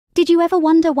Did you ever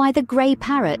wonder why the grey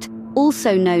parrot,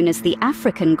 also known as the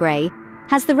African grey,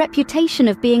 has the reputation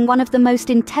of being one of the most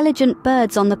intelligent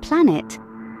birds on the planet?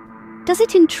 Does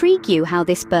it intrigue you how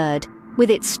this bird, with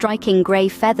its striking grey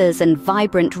feathers and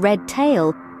vibrant red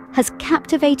tail, has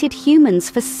captivated humans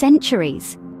for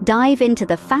centuries? Dive into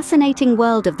the fascinating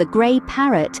world of the grey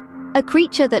parrot, a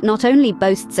creature that not only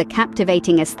boasts a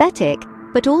captivating aesthetic,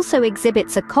 but also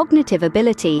exhibits a cognitive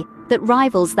ability that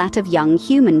rivals that of young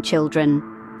human children.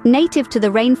 Native to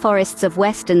the rainforests of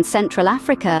West and Central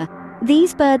Africa,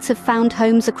 these birds have found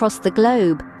homes across the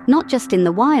globe, not just in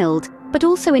the wild, but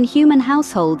also in human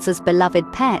households as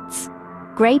beloved pets.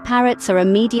 Grey parrots are a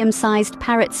medium-sized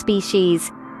parrot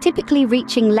species, typically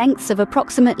reaching lengths of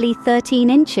approximately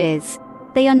 13 inches.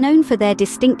 They are known for their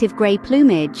distinctive grey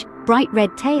plumage, bright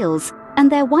red tails,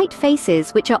 and their white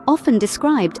faces, which are often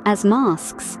described as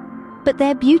masks. But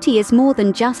their beauty is more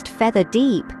than just feather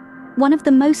deep. One of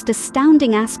the most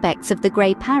astounding aspects of the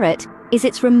grey parrot is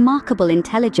its remarkable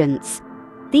intelligence.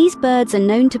 These birds are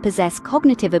known to possess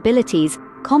cognitive abilities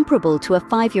comparable to a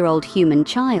 5-year-old human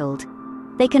child.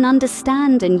 They can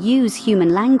understand and use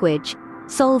human language,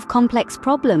 solve complex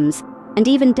problems, and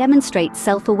even demonstrate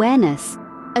self-awareness,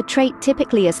 a trait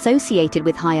typically associated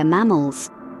with higher mammals.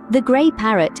 The grey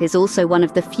parrot is also one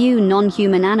of the few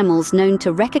non-human animals known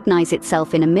to recognize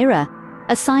itself in a mirror,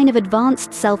 a sign of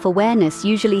advanced self-awareness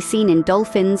usually seen in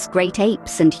dolphins, great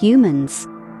apes, and humans.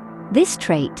 This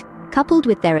trait, coupled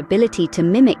with their ability to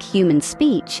mimic human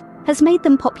speech, has made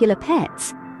them popular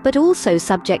pets, but also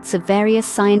subjects of various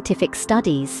scientific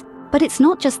studies. But it's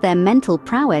not just their mental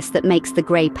prowess that makes the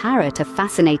grey parrot a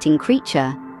fascinating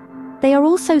creature. They are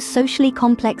also socially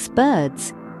complex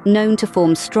birds, known to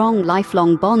form strong,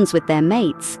 lifelong bonds with their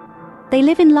mates. They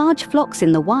live in large flocks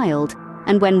in the wild,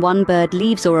 and when one bird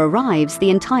leaves or arrives, the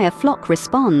entire flock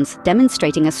responds,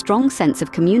 demonstrating a strong sense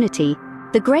of community.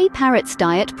 The grey parrot's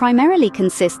diet primarily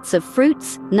consists of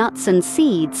fruits, nuts, and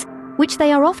seeds, which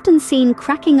they are often seen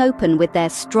cracking open with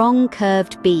their strong,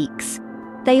 curved beaks.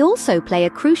 They also play a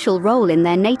crucial role in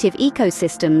their native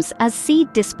ecosystems as seed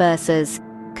dispersers,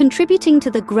 contributing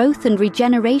to the growth and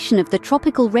regeneration of the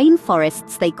tropical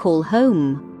rainforests they call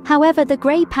home. However, the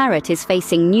grey parrot is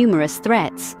facing numerous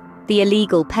threats. The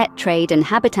illegal pet trade and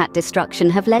habitat destruction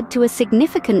have led to a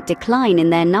significant decline in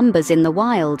their numbers in the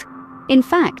wild. In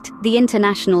fact, the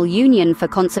International Union for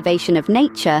Conservation of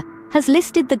Nature has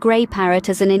listed the grey parrot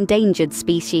as an endangered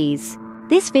species.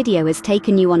 This video has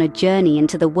taken you on a journey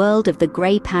into the world of the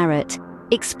grey parrot,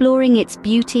 exploring its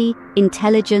beauty,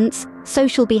 intelligence,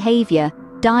 social behavior,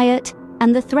 diet,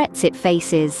 and the threats it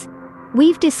faces.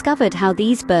 We've discovered how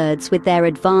these birds, with their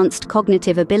advanced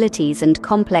cognitive abilities and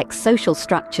complex social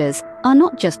structures, are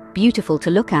not just beautiful to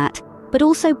look at, but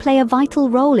also play a vital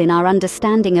role in our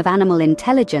understanding of animal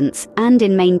intelligence and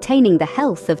in maintaining the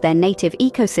health of their native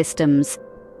ecosystems.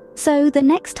 So, the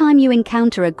next time you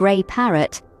encounter a grey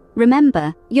parrot,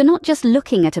 remember, you're not just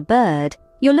looking at a bird,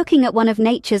 you're looking at one of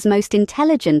nature's most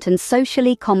intelligent and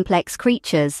socially complex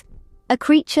creatures. A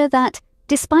creature that,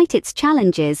 despite its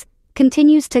challenges,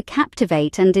 continues to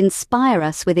captivate and inspire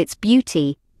us with its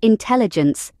beauty,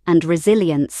 intelligence, and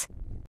resilience.